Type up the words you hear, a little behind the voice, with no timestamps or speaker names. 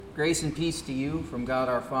Grace and peace to you from God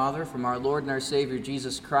our Father, from our Lord and our Savior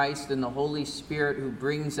Jesus Christ, and the Holy Spirit who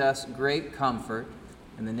brings us great comfort.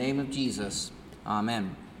 In the name of Jesus,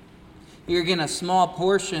 amen. Here again, a small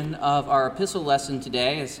portion of our epistle lesson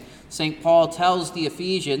today, as St. Paul tells the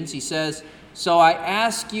Ephesians. He says, "So I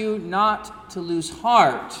ask you not to lose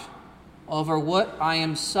heart over what I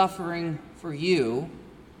am suffering for you,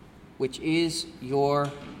 which is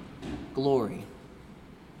your glory."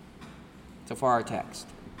 So far our text.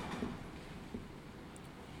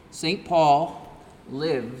 St. Paul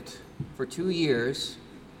lived for 2 years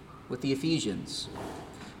with the Ephesians.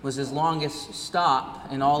 It was his longest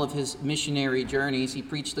stop in all of his missionary journeys. He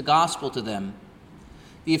preached the gospel to them.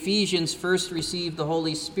 The Ephesians first received the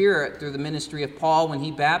Holy Spirit through the ministry of Paul when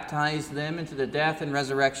he baptized them into the death and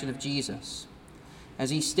resurrection of Jesus. As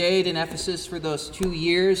he stayed in Ephesus for those 2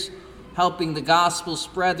 years, helping the gospel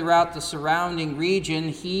spread throughout the surrounding region,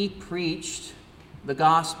 he preached the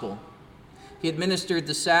gospel. He administered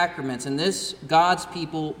the sacraments, and God's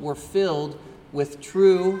people were filled with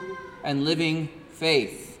true and living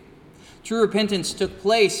faith. True repentance took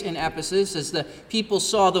place in Ephesus as the people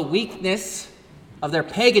saw the weakness of their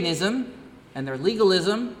paganism and their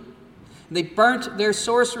legalism. They burnt their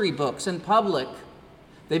sorcery books in public.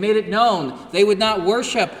 They made it known they would not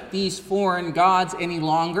worship these foreign gods any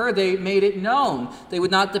longer. They made it known they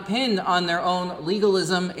would not depend on their own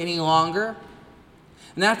legalism any longer.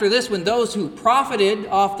 And after this, when those who profited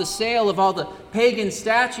off the sale of all the pagan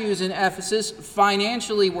statues in Ephesus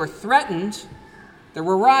financially were threatened, there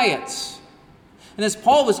were riots. And as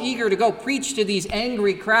Paul was eager to go preach to these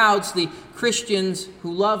angry crowds, the Christians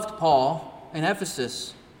who loved Paul in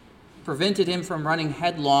Ephesus prevented him from running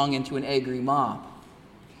headlong into an angry mob.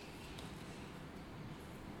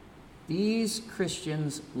 These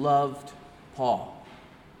Christians loved Paul.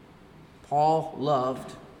 Paul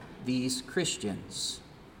loved these Christians.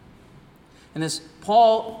 And as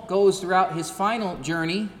Paul goes throughout his final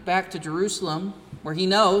journey back to Jerusalem, where he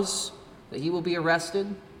knows that he will be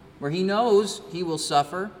arrested, where he knows he will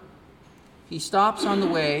suffer, he stops on the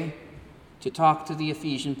way to talk to the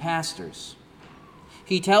Ephesian pastors.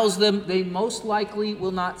 He tells them they most likely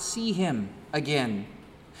will not see him again,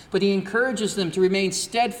 but he encourages them to remain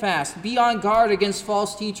steadfast, be on guard against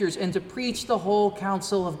false teachers, and to preach the whole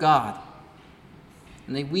counsel of God.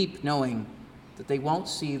 And they weep knowing that they won't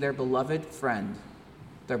see their beloved friend,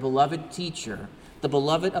 their beloved teacher, the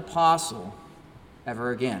beloved apostle ever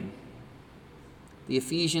again. The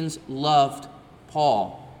Ephesians loved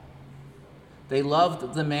Paul. They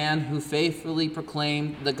loved the man who faithfully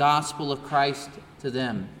proclaimed the gospel of Christ to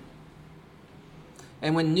them.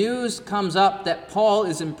 And when news comes up that Paul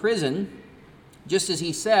is in prison, just as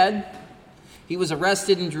he said, he was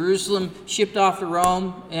arrested in Jerusalem, shipped off to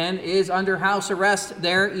Rome, and is under house arrest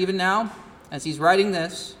there even now, as he's writing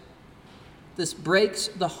this. This breaks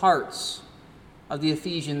the hearts of the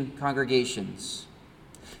Ephesian congregations.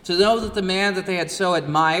 To know that the man that they had so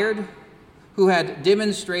admired, who had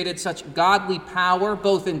demonstrated such godly power,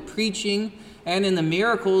 both in preaching and in the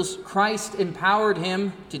miracles Christ empowered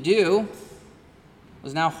him to do,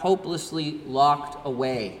 was now hopelessly locked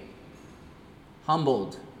away,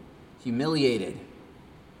 humbled, humiliated.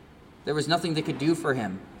 There was nothing they could do for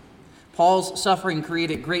him. Paul's suffering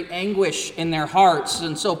created great anguish in their hearts,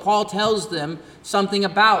 and so Paul tells them something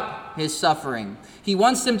about his suffering. He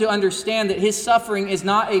wants them to understand that his suffering is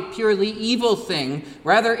not a purely evil thing,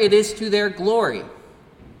 rather it is to their glory.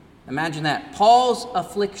 Imagine that. Paul's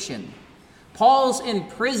affliction, Paul's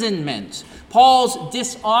imprisonment, Paul's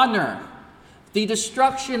dishonor, the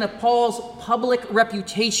destruction of Paul's public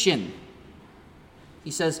reputation.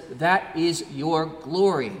 He says, that is your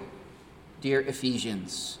glory, dear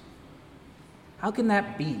Ephesians. How can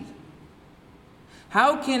that be?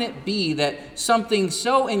 How can it be that something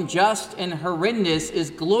so unjust and horrendous is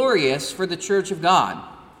glorious for the church of God?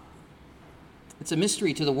 It's a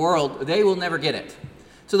mystery to the world. They will never get it.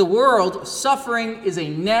 To the world, suffering is a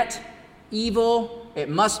net evil. It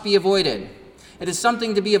must be avoided. It is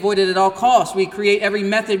something to be avoided at all costs. We create every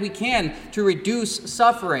method we can to reduce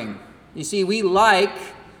suffering. You see, we like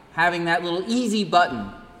having that little easy button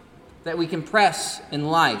that we can press in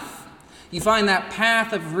life. You find that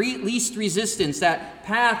path of least resistance, that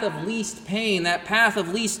path of least pain, that path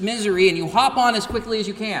of least misery, and you hop on as quickly as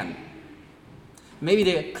you can. Maybe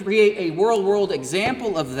to create a world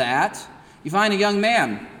example of that, you find a young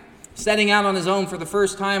man setting out on his own for the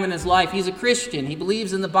first time in his life. He's a Christian. He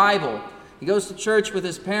believes in the Bible. He goes to church with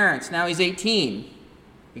his parents. Now he's 18.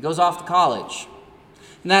 He goes off to college.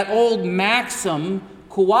 And that old maxim,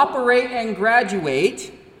 cooperate and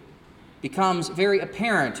graduate, becomes very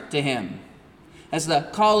apparent to him. as the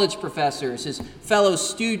college professors, his fellow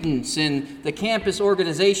students, and the campus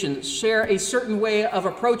organization share a certain way of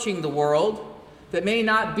approaching the world that may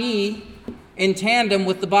not be in tandem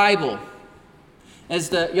with the Bible. As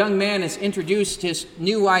the young man is introduced to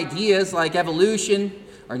new ideas like evolution,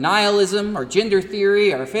 or nihilism, or gender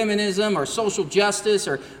theory, or feminism, or social justice,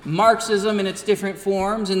 or Marxism in its different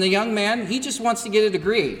forms, and the young man, he just wants to get a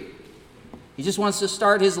degree. He just wants to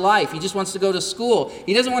start his life. He just wants to go to school.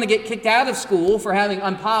 He doesn't want to get kicked out of school for having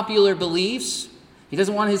unpopular beliefs. He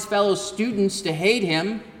doesn't want his fellow students to hate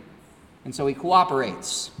him, and so he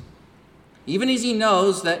cooperates. Even as he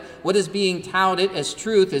knows that what is being touted as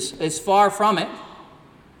truth is far from it,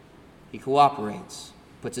 he cooperates,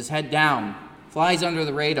 puts his head down, flies under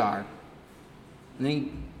the radar, and then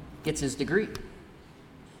he gets his degree.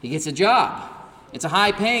 He gets a job. It's a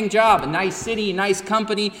high-paying job, a nice city, a nice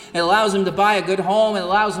company. It allows him to buy a good home. It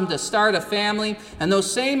allows him to start a family. And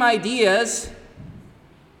those same ideas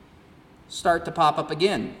start to pop up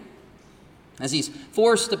again. As he's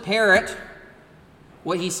forced to parrot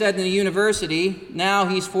what he said in the university, now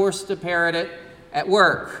he's forced to parrot it at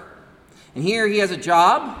work. And here he has a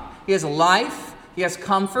job, he has a life, he has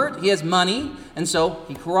comfort, he has money, and so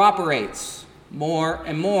he cooperates more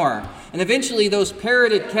and more. And eventually those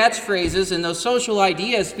parroted catchphrases and those social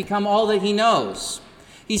ideas become all that he knows.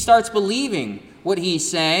 He starts believing what he's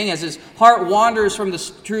saying as his heart wanders from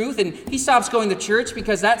the truth, and he stops going to church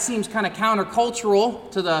because that seems kind of countercultural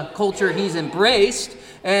to the culture he's embraced.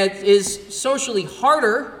 It is socially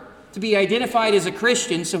harder to be identified as a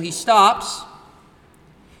Christian, so he stops.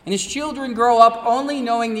 And his children grow up only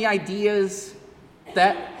knowing the ideas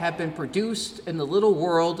that have been produced in the little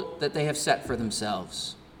world that they have set for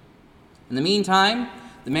themselves. In the meantime,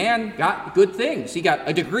 the man got good things. He got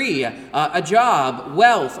a degree, a job,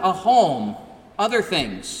 wealth, a home, other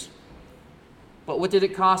things. But what did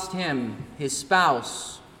it cost him, his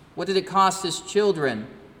spouse? What did it cost his children?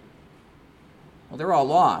 Well, they're all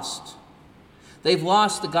lost. They've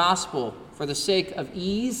lost the gospel for the sake of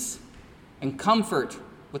ease and comfort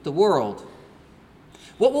with the world.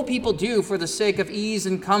 What will people do for the sake of ease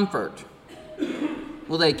and comfort?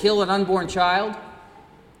 Will they kill an unborn child?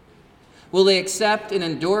 Will they accept and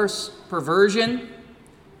endorse perversion?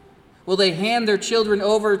 Will they hand their children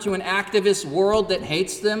over to an activist world that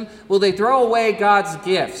hates them? Will they throw away God's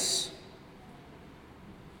gifts?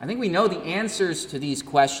 I think we know the answers to these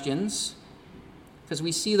questions because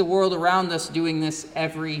we see the world around us doing this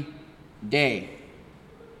every day.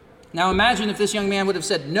 Now imagine if this young man would have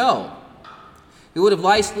said no. He would have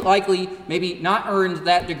likely maybe not earned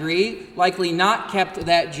that degree, likely not kept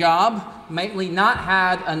that job, likely not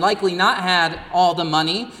had all the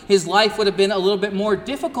money. His life would have been a little bit more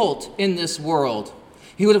difficult in this world.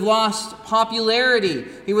 He would have lost popularity.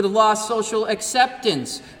 He would have lost social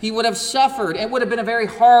acceptance. He would have suffered. It would have been a very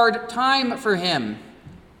hard time for him.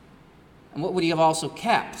 And what would he have also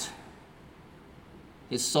kept?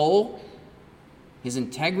 His soul, his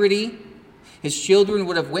integrity. His children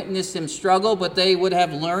would have witnessed him struggle, but they would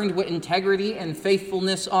have learned what integrity and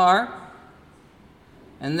faithfulness are.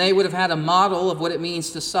 And they would have had a model of what it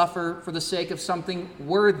means to suffer for the sake of something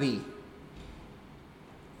worthy.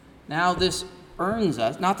 Now this earns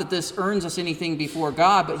us, not that this earns us anything before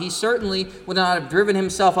God, but he certainly would not have driven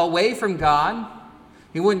himself away from God.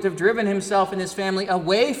 He wouldn't have driven himself and his family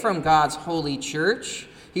away from God's holy church.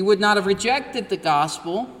 He would not have rejected the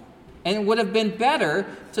gospel, and it would have been better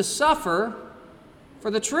to suffer for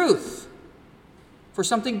the truth, for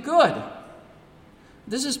something good.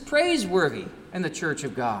 This is praiseworthy in the church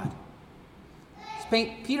of God.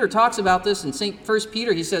 Peter talks about this in 1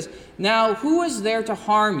 Peter. He says, "Now who is there to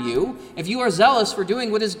harm you if you are zealous for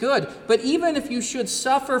doing what is good? But even if you should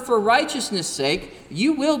suffer for righteousness' sake,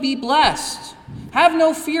 you will be blessed. Have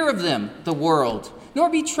no fear of them, the world, nor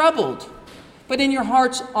be troubled. But in your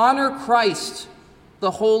hearts honor Christ,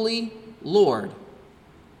 the Holy Lord,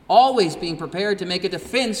 always being prepared to make a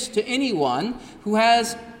defense to anyone who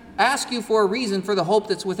has asked you for a reason for the hope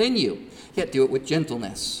that's within you. Yet do it with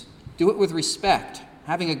gentleness. Do it with respect,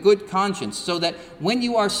 having a good conscience, so that when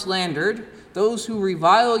you are slandered, those who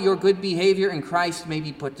revile your good behavior in Christ may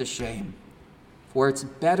be put to shame. For it's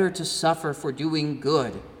better to suffer for doing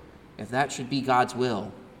good, if that should be God's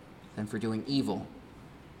will, than for doing evil.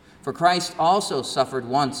 For Christ also suffered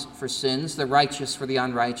once for sins, the righteous for the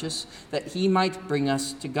unrighteous, that he might bring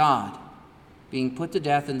us to God, being put to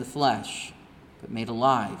death in the flesh, but made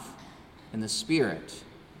alive in the Spirit."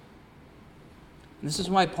 And this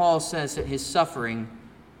is why Paul says that his suffering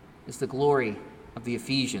is the glory of the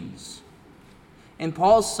Ephesians. In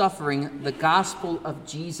Paul's suffering, the gospel of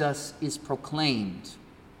Jesus is proclaimed.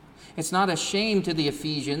 It's not a shame to the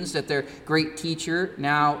Ephesians that their great teacher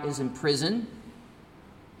now is in prison.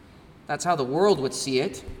 That's how the world would see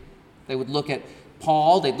it. They would look at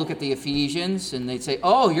Paul, they'd look at the Ephesians, and they'd say,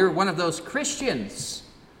 oh, you're one of those Christians.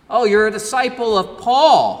 Oh, you're a disciple of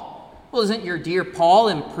Paul. Well, isn't your dear Paul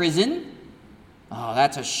in prison? Oh,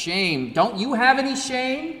 that's a shame. Don't you have any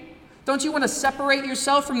shame? Don't you want to separate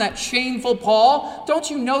yourself from that shameful Paul? Don't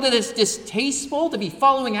you know that it's distasteful to be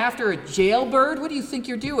following after a jailbird? What do you think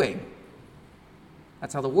you're doing?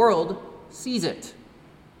 That's how the world sees it.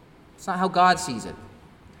 It's not how God sees it.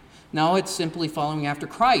 No, it's simply following after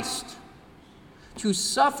Christ. To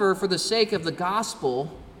suffer for the sake of the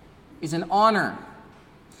gospel is an honor.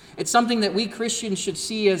 It's something that we Christians should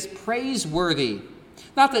see as praiseworthy.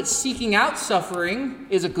 Not that seeking out suffering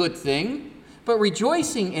is a good thing, but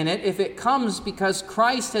rejoicing in it if it comes because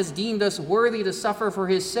Christ has deemed us worthy to suffer for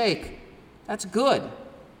his sake. That's good.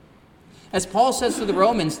 As Paul says to the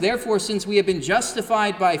Romans, therefore, since we have been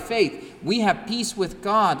justified by faith, we have peace with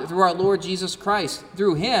God through our Lord Jesus Christ.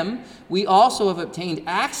 Through him, we also have obtained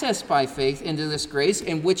access by faith into this grace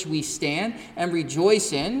in which we stand and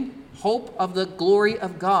rejoice in hope of the glory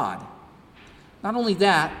of God. Not only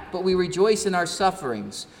that, but we rejoice in our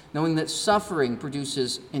sufferings, knowing that suffering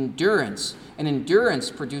produces endurance, and endurance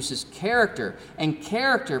produces character, and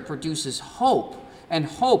character produces hope, and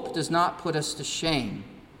hope does not put us to shame,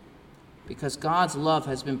 because God's love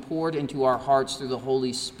has been poured into our hearts through the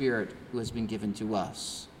Holy Spirit who has been given to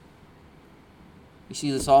us. We see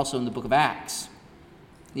this also in the book of Acts.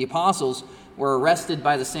 The apostles were arrested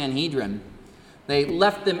by the Sanhedrin. They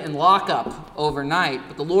left them in lockup overnight,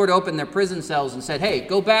 but the Lord opened their prison cells and said, hey,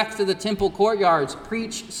 go back to the temple courtyards,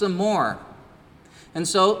 preach some more. And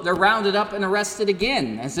so they're rounded up and arrested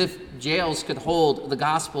again, as if jails could hold the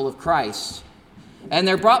gospel of Christ. And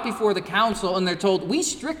they're brought before the council and they're told, we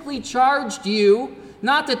strictly charged you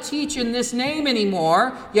not to teach in this name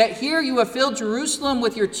anymore, yet here you have filled Jerusalem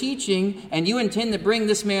with your teaching, and you intend to bring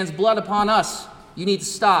this man's blood upon us. You need to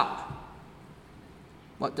stop.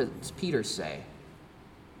 What does Peter say?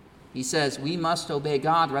 He says, we must obey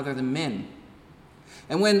God rather than men.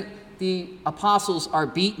 And when the apostles are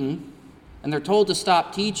beaten and they're told to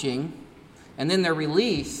stop teaching, and then they're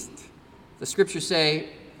released, the scriptures say,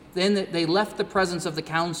 then they left the presence of the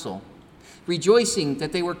council, rejoicing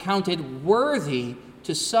that they were counted worthy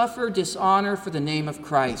to suffer dishonor for the name of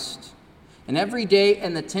Christ. And every day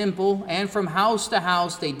in the temple and from house to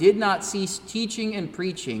house, they did not cease teaching and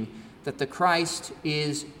preaching that the Christ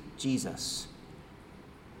is Jesus.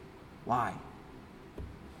 Why?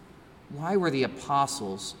 Why were the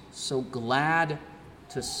apostles so glad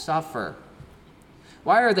to suffer?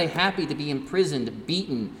 Why are they happy to be imprisoned,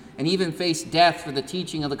 beaten, and even face death for the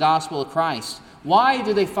teaching of the gospel of Christ? Why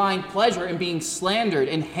do they find pleasure in being slandered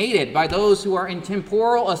and hated by those who are in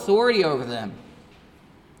temporal authority over them?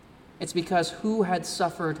 It's because who had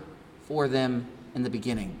suffered for them in the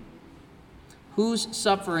beginning? Whose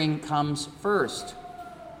suffering comes first?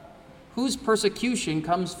 Whose persecution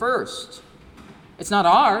comes first? It's not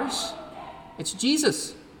ours. It's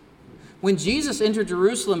Jesus. When Jesus entered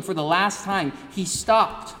Jerusalem for the last time, he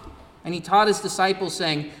stopped and he taught his disciples,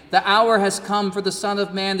 saying, the hour has come for the Son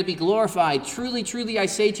of Man to be glorified. Truly, truly, I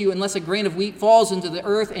say to you, unless a grain of wheat falls into the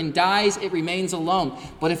earth and dies, it remains alone.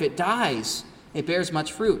 But if it dies, it bears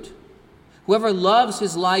much fruit. Whoever loves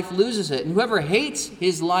his life loses it, and whoever hates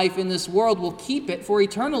his life in this world will keep it for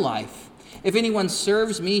eternal life. If anyone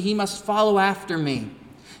serves me, he must follow after me.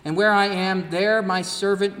 And where I am, there my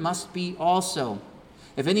servant must be also.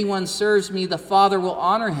 If anyone serves me, the Father will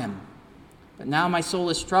honor him. But now my soul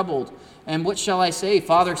is troubled. And what shall I say?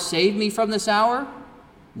 Father, save me from this hour?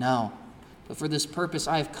 No, but for this purpose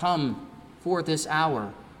I have come for this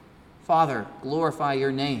hour. Father, glorify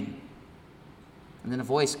your name. And then a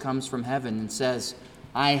voice comes from heaven and says,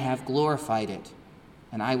 I have glorified it,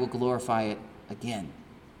 and I will glorify it again.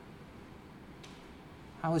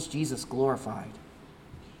 How is Jesus glorified?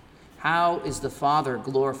 How is the Father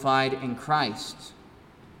glorified in Christ?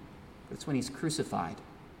 It's when he's crucified.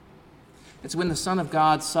 It's when the Son of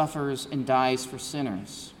God suffers and dies for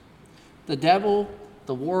sinners. The devil,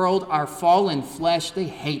 the world, our fallen flesh, they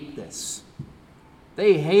hate this.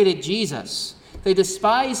 They hated Jesus. They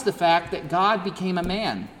despised the fact that God became a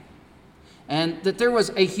man and that there was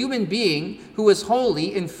a human being who was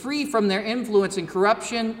holy and free from their influence and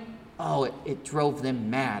corruption. Oh, it drove them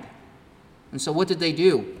mad. And so what did they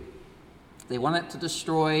do? They wanted to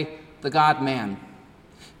destroy the God-man.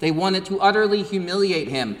 They wanted to utterly humiliate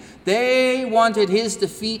him. They wanted his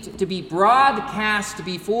defeat to be broadcast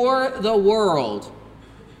before the world.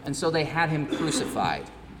 And so they had him crucified.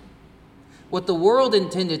 what the world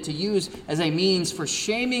intended to use as a means for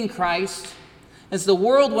shaming Christ, as the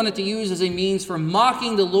world wanted to use as a means for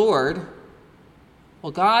mocking the Lord,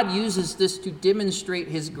 well, God uses this to demonstrate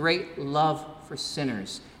his great love for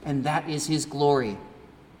sinners, and that is his glory.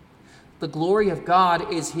 The glory of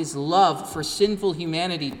God is his love for sinful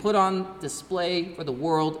humanity put on display for the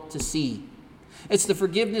world to see. It's the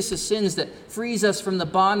forgiveness of sins that frees us from the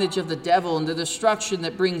bondage of the devil and the destruction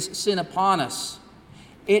that brings sin upon us.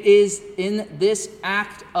 It is in this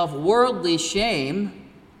act of worldly shame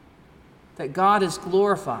that God is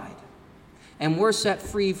glorified, and we're set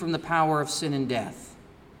free from the power of sin and death.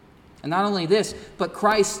 And not only this, but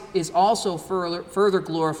Christ is also further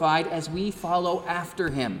glorified as we follow after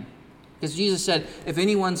him. Because Jesus said, if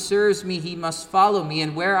anyone serves me, he must follow me,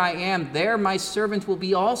 and where I am, there my servant will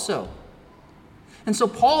be also. And so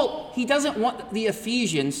Paul, he doesn't want the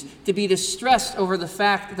Ephesians to be distressed over the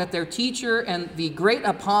fact that their teacher and the great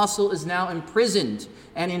apostle is now imprisoned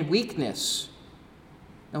and in weakness.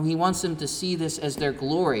 No, he wants them to see this as their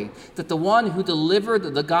glory, that the one who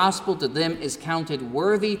delivered the gospel to them is counted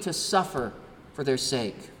worthy to suffer for their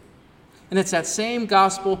sake. And it's that same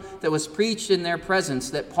gospel that was preached in their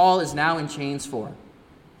presence that Paul is now in chains for.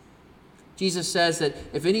 Jesus says that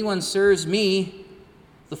if anyone serves me,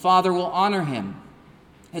 the Father will honor him.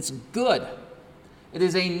 It's good. It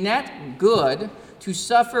is a net good to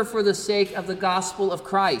suffer for the sake of the gospel of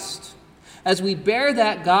Christ. As we bear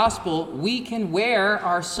that gospel, we can wear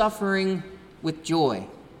our suffering with joy.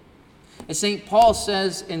 As St. Paul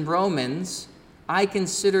says in Romans, I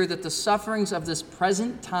consider that the sufferings of this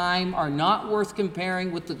present time are not worth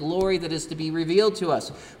comparing with the glory that is to be revealed to us.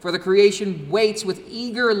 For the creation waits with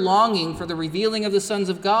eager longing for the revealing of the sons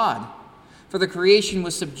of God. For the creation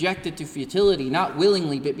was subjected to futility, not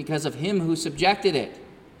willingly, but because of him who subjected it,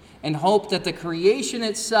 and hope that the creation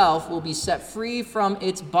itself will be set free from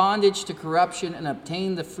its bondage to corruption and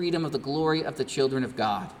obtain the freedom of the glory of the children of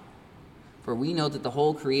God. For we know that the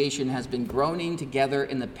whole creation has been groaning together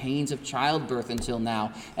in the pains of childbirth until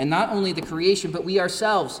now. And not only the creation, but we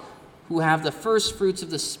ourselves, who have the first fruits of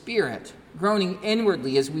the Spirit, groaning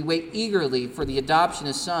inwardly as we wait eagerly for the adoption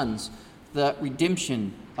as sons, the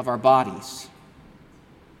redemption of our bodies.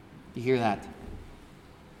 You hear that?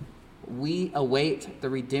 We await the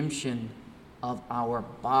redemption of our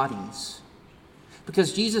bodies.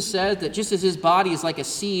 Because Jesus said that just as his body is like a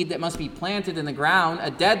seed that must be planted in the ground, a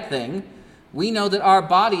dead thing, we know that our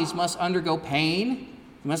bodies must undergo pain,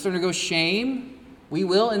 must undergo shame. We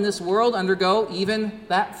will in this world undergo even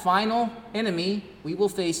that final enemy. We will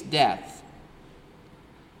face death.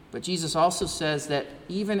 But Jesus also says that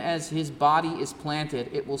even as his body is planted,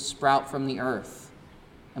 it will sprout from the earth.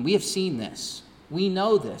 And we have seen this. We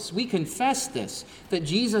know this. We confess this, that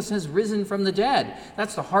Jesus has risen from the dead.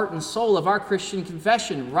 That's the heart and soul of our Christian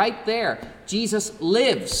confession right there. Jesus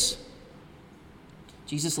lives.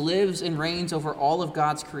 Jesus lives and reigns over all of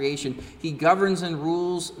God's creation. He governs and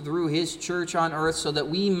rules through his church on earth so that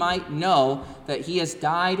we might know that he has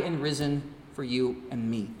died and risen for you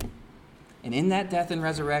and me. And in that death and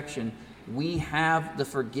resurrection, we have the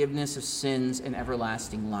forgiveness of sins and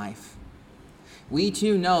everlasting life. We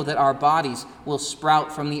too know that our bodies will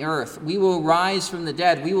sprout from the earth. We will rise from the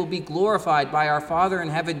dead. We will be glorified by our Father in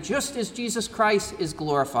heaven, just as Jesus Christ is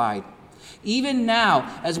glorified. Even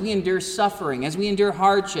now, as we endure suffering, as we endure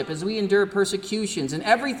hardship, as we endure persecutions and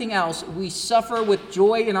everything else, we suffer with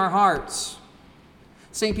joy in our hearts.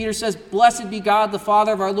 St. Peter says, "Blessed be God, the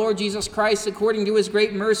Father of our Lord Jesus Christ, according to his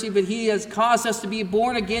great mercy, but he has caused us to be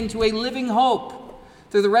born again to a living hope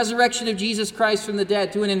through the resurrection of Jesus Christ from the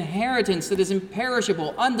dead, to an inheritance that is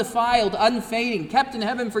imperishable, undefiled, unfading, kept in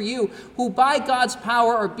heaven for you, who by God's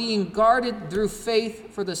power are being guarded through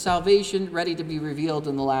faith for the salvation ready to be revealed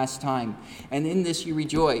in the last time. And in this you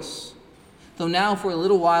rejoice, though now for a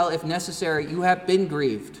little while, if necessary, you have been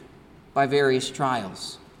grieved by various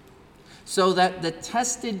trials, so that the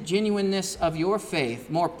tested genuineness of your faith,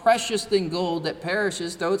 more precious than gold that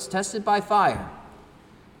perishes though it's tested by fire,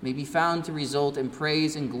 may be found to result in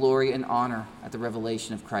praise and glory and honor at the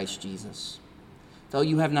revelation of Christ Jesus. Though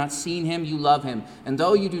you have not seen him, you love him. And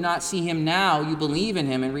though you do not see him now, you believe in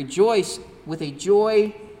him and rejoice with a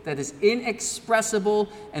joy that is inexpressible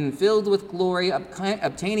and filled with glory,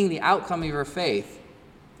 obtaining the outcome of your faith,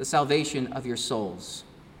 the salvation of your souls."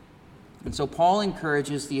 And so Paul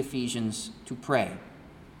encourages the Ephesians to pray.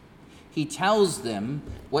 He tells them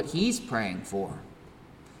what he's praying for.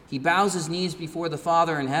 He bows his knees before the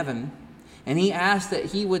Father in heaven, and he asks that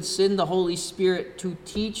he would send the Holy Spirit to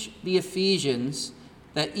teach the Ephesians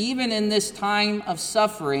that even in this time of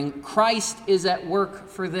suffering, Christ is at work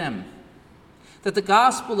for them. That the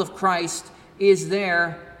gospel of Christ is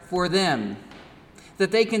there for them,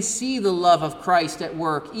 that they can see the love of Christ at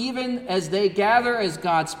work, even as they gather as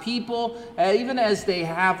God's people, even as they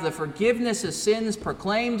have the forgiveness of sins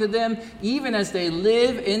proclaimed to them, even as they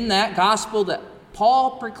live in that gospel that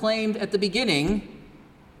Paul proclaimed at the beginning.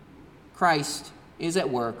 Christ is at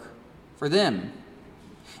work for them.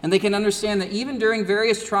 And they can understand that even during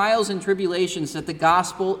various trials and tribulations, that the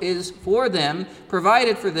gospel is for them,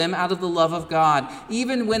 provided for them out of the love of God.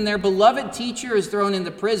 Even when their beloved teacher is thrown into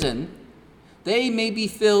prison, they may be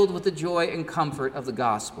filled with the joy and comfort of the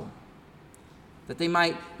gospel. That they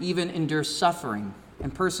might even endure suffering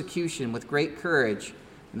and persecution with great courage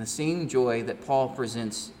and the same joy that Paul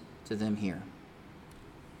presents to them here.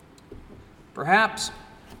 Perhaps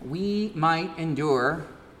we might endure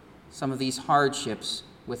some of these hardships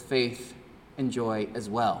with faith and joy as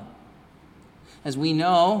well. As we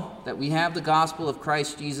know that we have the gospel of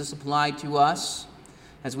Christ Jesus applied to us,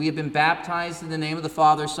 as we have been baptized in the name of the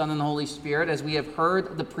Father, Son, and the Holy Spirit, as we have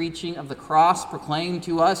heard the preaching of the cross proclaimed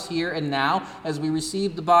to us here and now, as we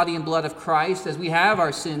receive the body and blood of Christ, as we have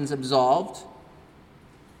our sins absolved,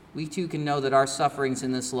 we too can know that our sufferings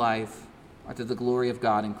in this life are to the glory of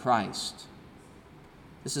God in Christ.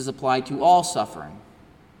 This is applied to all suffering.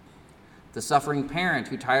 The suffering parent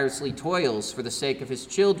who tirelessly toils for the sake of his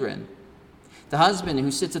children, the husband who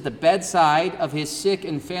sits at the bedside of his sick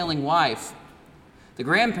and failing wife, the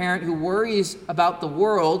grandparent who worries about the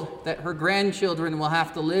world that her grandchildren will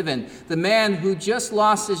have to live in, the man who just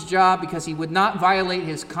lost his job because he would not violate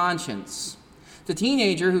his conscience, the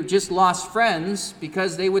teenager who just lost friends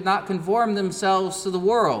because they would not conform themselves to the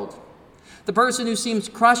world, the person who seems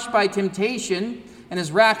crushed by temptation and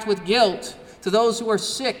is racked with guilt, to those who are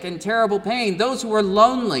sick and terrible pain, those who are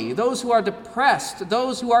lonely, those who are depressed,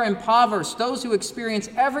 those who are impoverished, those who experience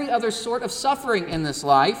every other sort of suffering in this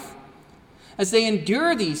life. As they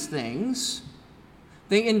endure these things,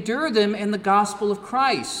 they endure them in the gospel of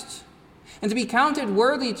Christ. And to be counted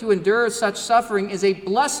worthy to endure such suffering is a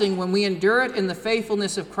blessing when we endure it in the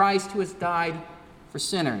faithfulness of Christ who has died for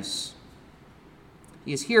sinners.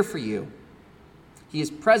 He is here for you. He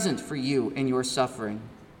is present for you in your suffering.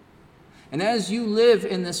 And as you live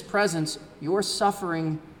in this presence, your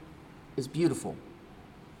suffering is beautiful.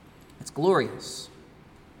 It's glorious.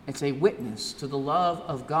 It's a witness to the love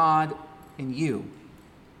of God in you.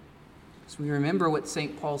 As we remember what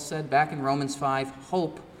St. Paul said back in Romans 5,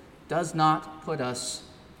 hope does not put us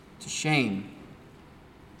to shame.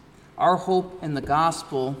 Our hope in the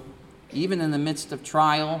gospel, even in the midst of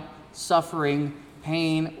trial, suffering,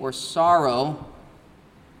 pain, or sorrow,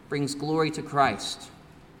 brings glory to Christ.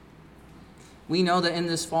 We know that in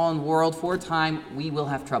this fallen world, for a time, we will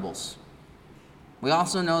have troubles. We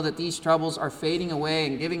also know that these troubles are fading away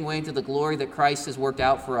and giving way to the glory that Christ has worked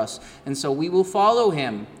out for us. And so we will follow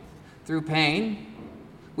him through pain.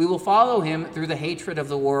 We will follow him through the hatred of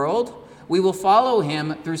the world. We will follow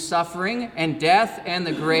him through suffering and death and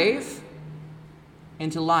the grave,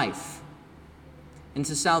 into life,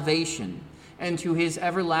 into salvation, into his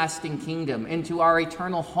everlasting kingdom, into our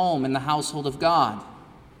eternal home in the household of God.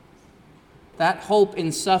 That hope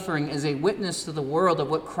in suffering is a witness to the world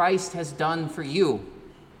of what Christ has done for you.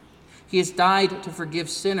 He has died to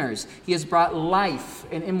forgive sinners. He has brought life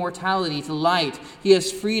and immortality to light. He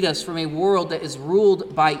has freed us from a world that is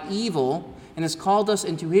ruled by evil and has called us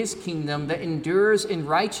into his kingdom that endures in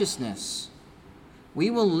righteousness.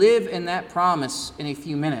 We will live in that promise in a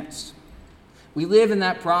few minutes. We live in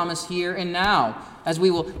that promise here and now, as we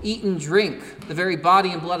will eat and drink the very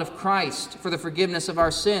body and blood of Christ for the forgiveness of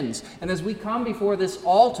our sins. And as we come before this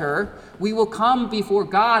altar, we will come before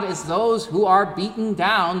God as those who are beaten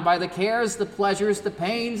down by the cares, the pleasures, the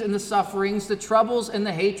pains, and the sufferings, the troubles and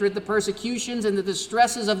the hatred, the persecutions and the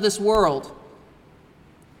distresses of this world.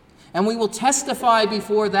 And we will testify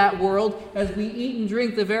before that world as we eat and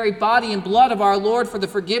drink the very body and blood of our Lord for the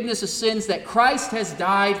forgiveness of sins that Christ has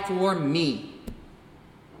died for me.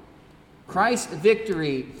 Christ's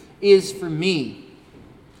victory is for me.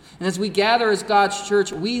 And as we gather as God's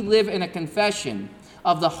church, we live in a confession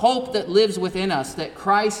of the hope that lives within us, that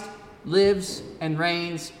Christ lives and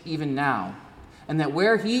reigns even now, and that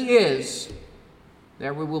where he is,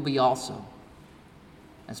 there we will be also.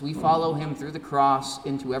 As we follow him through the cross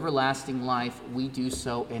into everlasting life, we do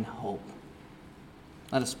so in hope.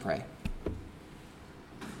 Let us pray.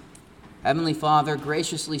 Heavenly Father,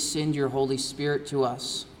 graciously send your Holy Spirit to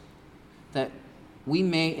us, that we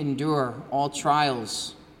may endure all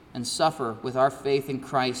trials and suffer with our faith in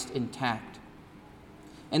Christ intact.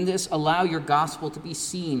 In this, allow your gospel to be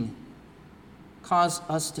seen. Cause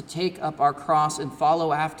us to take up our cross and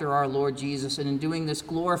follow after our Lord Jesus, and in doing this,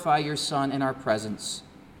 glorify your Son in our presence,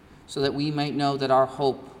 so that we might know that our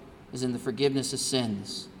hope is in the forgiveness of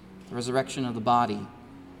sins, the resurrection of the body,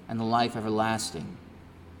 and the life everlasting.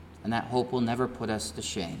 And that hope will never put us to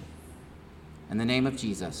shame. In the name of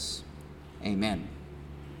Jesus, amen.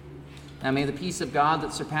 Now may the peace of God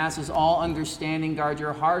that surpasses all understanding guard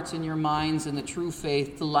your hearts and your minds in the true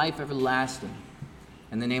faith to life everlasting.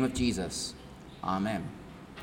 In the name of Jesus, amen.